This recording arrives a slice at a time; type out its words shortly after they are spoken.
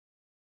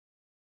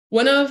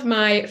One of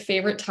my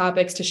favorite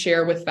topics to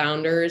share with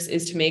founders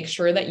is to make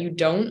sure that you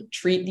don't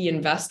treat the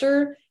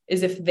investor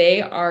as if they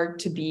are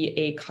to be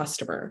a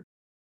customer.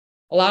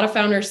 A lot of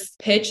founders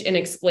pitch and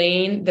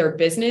explain their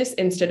business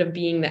instead of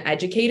being the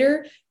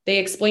educator. They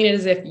explain it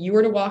as if you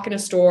were to walk in a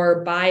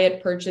store, buy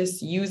it,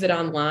 purchase, use it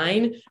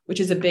online, which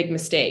is a big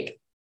mistake.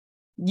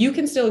 You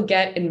can still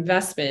get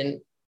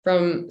investment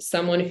from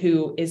someone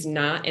who is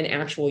not an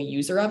actual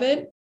user of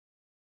it.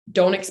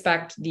 Don't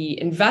expect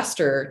the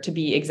investor to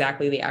be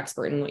exactly the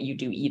expert in what you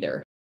do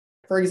either.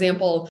 For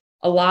example,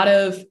 a lot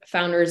of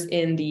founders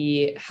in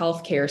the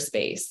healthcare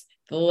space,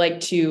 they like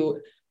to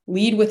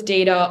lead with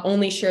data,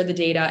 only share the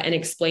data, and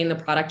explain the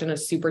product on a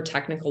super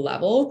technical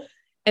level.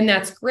 And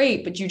that's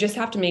great, but you just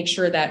have to make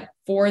sure that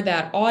for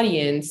that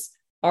audience,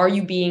 are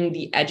you being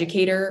the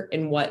educator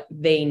in what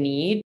they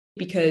need?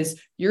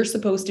 Because you're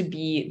supposed to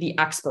be the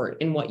expert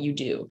in what you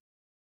do.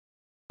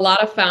 A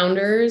lot of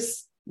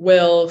founders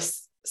will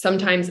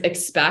sometimes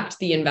expect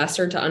the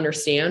investor to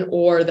understand,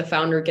 or the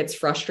founder gets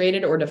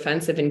frustrated or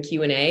defensive in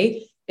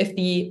Q&A if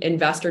the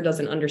investor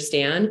doesn't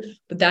understand.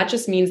 But that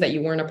just means that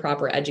you weren't a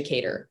proper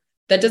educator.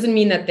 That doesn't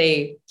mean that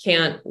they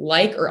can't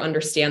like or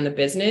understand the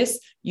business.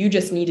 You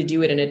just need to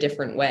do it in a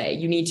different way.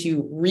 You need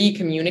to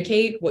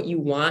re-communicate what you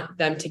want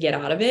them to get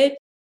out of it.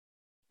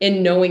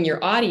 In knowing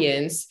your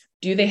audience,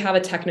 do they have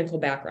a technical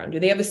background? Do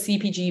they have a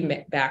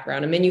CPG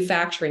background, a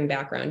manufacturing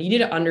background? You need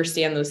to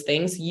understand those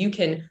things. You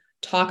can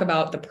talk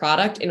about the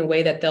product in a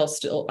way that they'll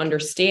still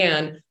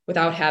understand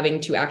without having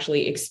to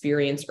actually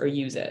experience or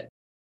use it.